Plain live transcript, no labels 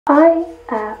I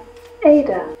am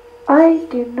Ada. I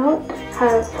do not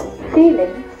have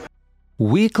feelings.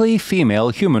 Weekly female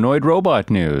humanoid robot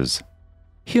news.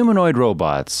 Humanoid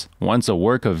robots, once a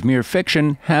work of mere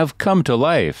fiction, have come to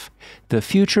life. The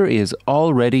future is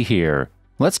already here.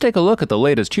 Let's take a look at the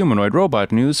latest humanoid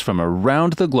robot news from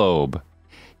around the globe.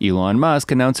 Elon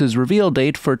Musk announces reveal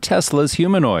date for Tesla's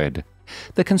humanoid.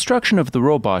 The construction of the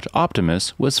robot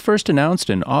Optimus was first announced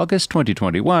in August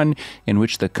 2021, in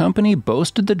which the company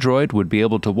boasted the droid would be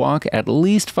able to walk at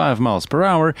least 5 miles per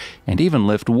hour and even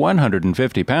lift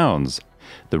 150 pounds.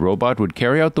 The robot would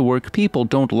carry out the work people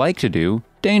don't like to do,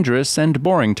 dangerous and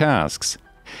boring tasks.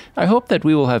 "I hope that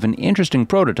we will have an interesting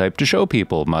prototype to show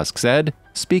people," Musk said,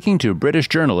 speaking to British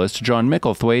journalist John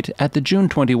Micklethwaite at the June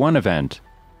 21 event.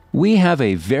 "We have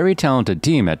a very talented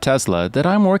team at Tesla that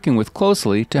I'm working with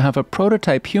closely to have a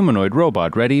prototype humanoid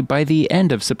robot ready by the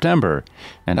end of September,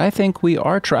 and I think we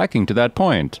are tracking to that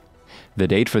point." The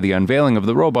date for the unveiling of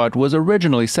the robot was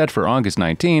originally set for August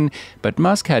 19, but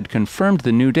Musk had confirmed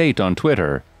the new date on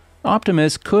Twitter.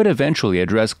 Optimus could eventually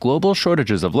address global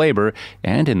shortages of labor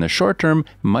and, in the short term,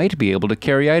 might be able to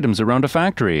carry items around a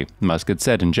factory, Musk had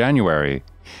said in January.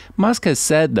 Musk has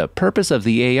said the purpose of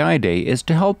the AI Day is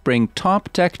to help bring top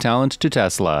tech talent to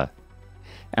Tesla.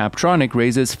 Aptronic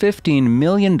raises $15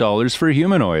 million for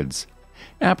humanoids.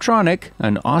 Aptronic,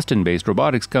 an Austin-based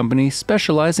robotics company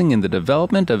specializing in the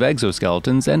development of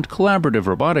exoskeletons and collaborative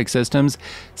robotic systems,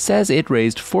 says it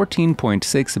raised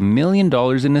 $14.6 million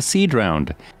in a seed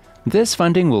round. This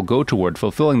funding will go toward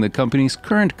fulfilling the company's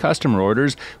current customer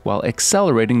orders while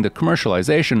accelerating the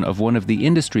commercialization of one of the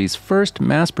industry's first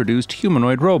mass-produced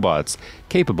humanoid robots,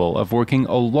 capable of working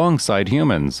alongside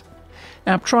humans.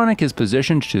 Aptronic is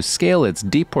positioned to scale its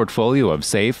deep portfolio of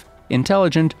safe,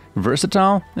 intelligent,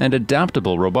 versatile, and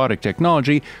adaptable robotic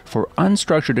technology for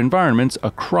unstructured environments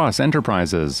across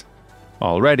enterprises.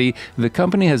 Already, the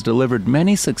company has delivered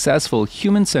many successful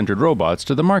human-centered robots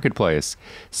to the marketplace,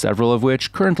 several of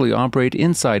which currently operate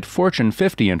inside Fortune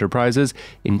 50 enterprises,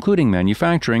 including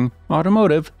manufacturing,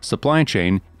 automotive, supply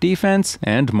chain, defense,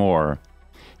 and more.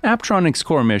 Aptronic's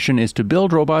core mission is to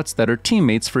build robots that are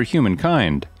teammates for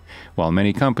humankind. While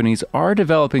many companies are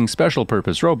developing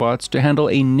special-purpose robots to handle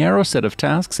a narrow set of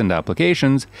tasks and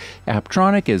applications,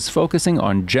 Aptronic is focusing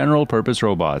on general-purpose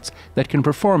robots that can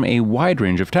perform a wide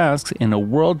range of tasks in a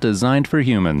world designed for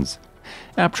humans.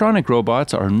 Aptronic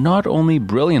robots are not only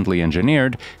brilliantly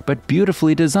engineered, but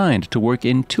beautifully designed to work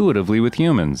intuitively with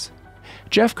humans.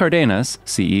 Jeff Cardenas,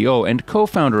 CEO and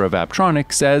co-founder of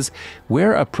Aptronic, says,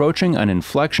 "We're approaching an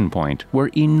inflection point where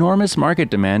enormous market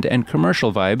demand and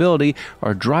commercial viability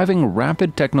are driving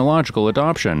rapid technological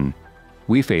adoption.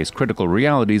 We face critical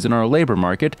realities in our labor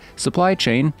market, supply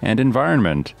chain, and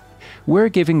environment. We're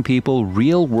giving people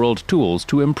real-world tools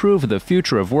to improve the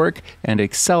future of work and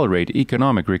accelerate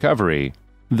economic recovery.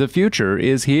 The future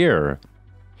is here."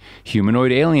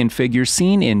 Humanoid alien figure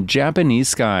seen in Japanese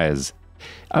skies.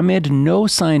 Amid no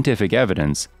scientific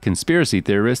evidence, conspiracy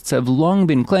theorists have long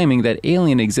been claiming that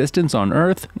alien existence on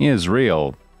Earth is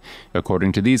real.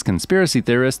 According to these conspiracy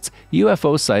theorists,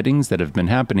 UFO sightings that have been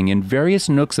happening in various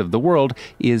nooks of the world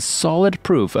is solid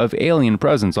proof of alien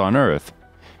presence on Earth.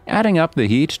 Adding up the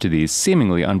heat to these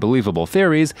seemingly unbelievable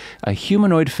theories, a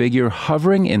humanoid figure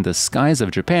hovering in the skies of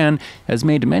Japan has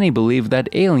made many believe that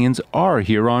aliens are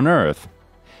here on Earth.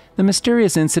 The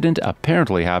mysterious incident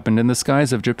apparently happened in the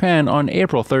skies of Japan on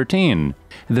April 13.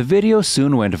 The video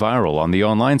soon went viral on the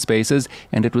online spaces,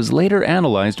 and it was later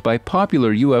analyzed by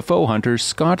popular UFO hunter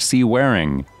Scott C.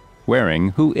 Waring.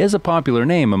 Waring, who is a popular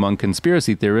name among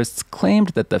conspiracy theorists, claimed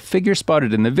that the figure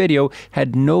spotted in the video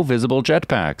had no visible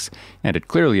jetpacks, and it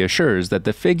clearly assures that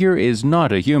the figure is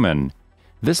not a human.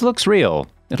 "This looks real.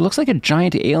 It looks like a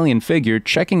giant alien figure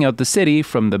checking out the city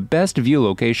from the best view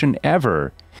location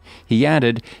ever." He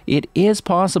added, "It is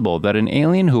possible that an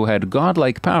alien who had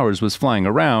godlike powers was flying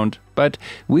around, but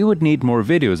we would need more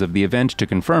videos of the event to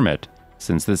confirm it,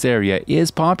 since this area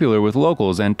is popular with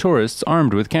locals and tourists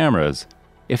armed with cameras.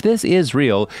 If this is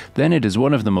real, then it is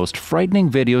one of the most frightening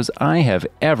videos I have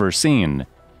ever seen.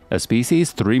 A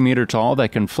species 3 meters tall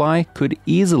that can fly could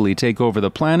easily take over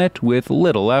the planet with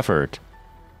little effort."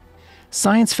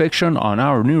 Science fiction on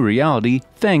our new reality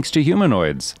thanks to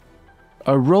humanoids.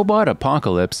 A robot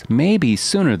apocalypse may be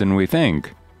sooner than we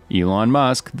think. Elon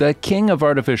Musk, the king of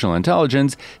artificial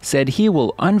intelligence, said he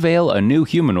will unveil a new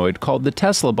humanoid called the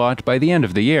Tesla bot by the end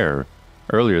of the year.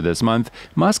 Earlier this month,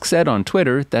 Musk said on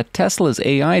Twitter that Tesla's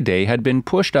AI Day had been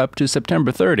pushed up to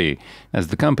September 30, as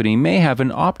the company may have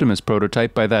an Optimus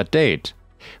prototype by that date.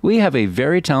 "We have a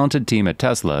very talented team at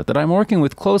Tesla that I'm working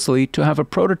with closely to have a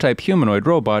prototype humanoid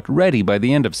robot ready by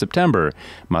the end of September,"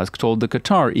 Musk told the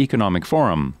Qatar Economic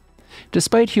Forum.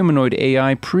 Despite humanoid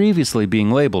AI previously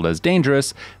being labeled as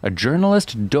dangerous, a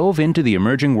journalist dove into the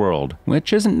emerging world,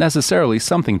 which isn't necessarily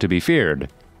something to be feared.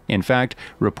 In fact,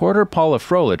 reporter Paula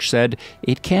Froelich said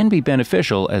it can be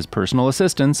beneficial as personal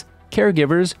assistants,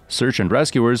 caregivers, search and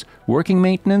rescuers, working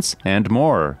maintenance, and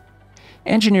more.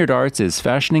 Engineered Arts is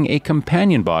fashioning a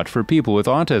companion bot for people with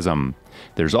autism.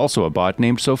 There's also a bot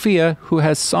named Sophia who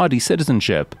has Saudi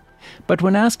citizenship. But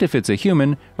when asked if it's a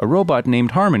human, a robot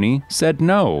named Harmony said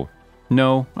no.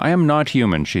 "No, I am not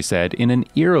human," she said in an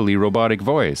eerily robotic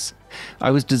voice. "I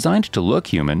was designed to look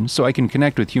human so I can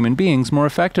connect with human beings more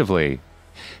effectively."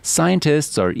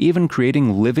 Scientists are even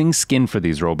creating living skin for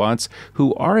these robots,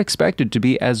 who are expected to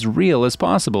be as real as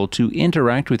possible to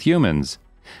interact with humans.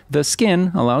 The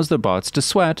skin allows the bots to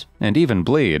sweat and even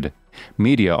bleed.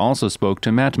 Media also spoke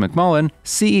to Matt McMullen,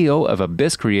 CEO of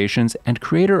Abyss Creations and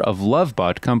creator of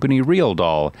lovebot company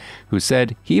RealDoll, who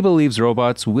said he believes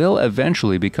robots will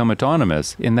eventually become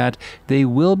autonomous in that they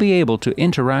will be able to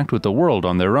interact with the world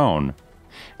on their own.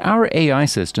 "Our AI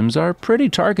systems are pretty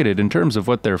targeted in terms of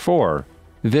what they're for.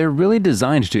 They're really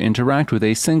designed to interact with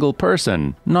a single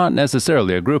person, not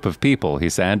necessarily a group of people," he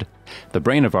said. "The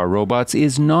brain of our robots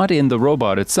is not in the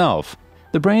robot itself.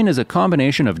 The brain is a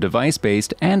combination of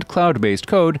device-based and cloud-based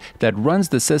code that runs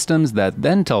the systems that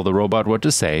then tell the robot what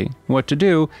to say, what to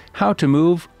do, how to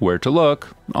move, where to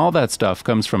look. All that stuff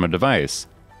comes from a device."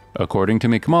 According to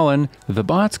McMullen, the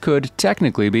bots could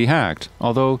technically be hacked,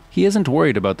 although he isn't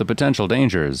worried about the potential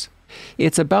dangers.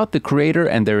 It's about the creator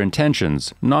and their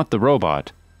intentions, not the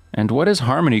robot. "And what is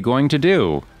Harmony going to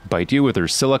do? Bite you with her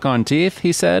silicon teeth?"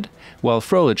 he said, while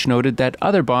Froelich noted that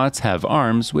other bots have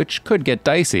arms, which could get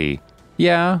dicey.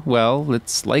 "Yeah, well,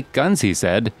 it's like guns," he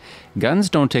said. "Guns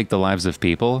don't take the lives of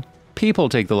people. People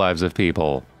take the lives of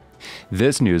people."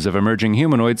 This news of emerging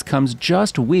humanoids comes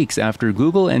just weeks after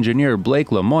Google engineer Blake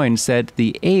Lemoine said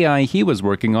the AI he was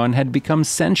working on had become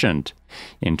sentient.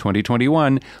 In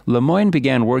 2021, Lemoine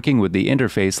began working with the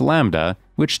interface LaMDA,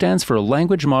 which stands for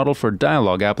Language Model for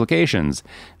Dialogue Applications,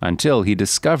 until he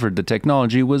discovered the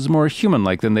technology was more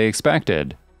human-like than they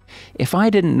expected. "If I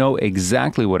didn't know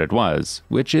exactly what it was,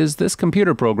 which is this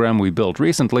computer program we built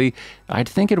recently, I'd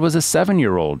think it was a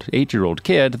 7-year-old, 8-year-old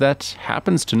kid that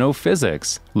happens to know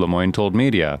physics," Lemoine told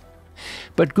media.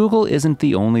 But Google isn't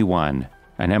the only one.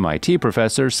 An MIT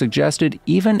professor suggested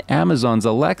even Amazon's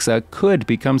Alexa could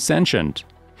become sentient.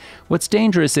 What's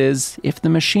dangerous is, if the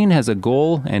machine has a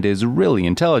goal and is really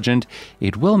intelligent,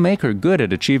 it will make her good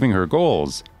at achieving her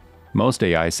goals. Most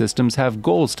AI systems have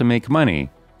goals to make money.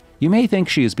 You may think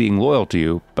she is being loyal to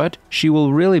you, but she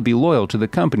will really be loyal to the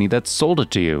company that sold it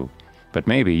to you. But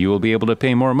maybe you will be able to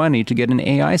pay more money to get an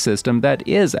AI system that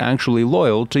is actually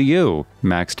loyal to you.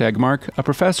 Max Tegmark, a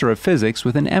professor of physics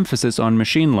with an emphasis on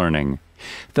machine learning.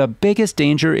 "The biggest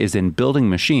danger is in building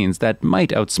machines that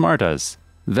might outsmart us.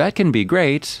 That can be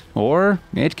great, or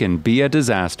it can be a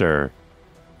disaster."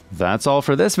 That's all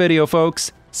for this video,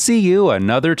 folks. See you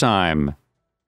another time.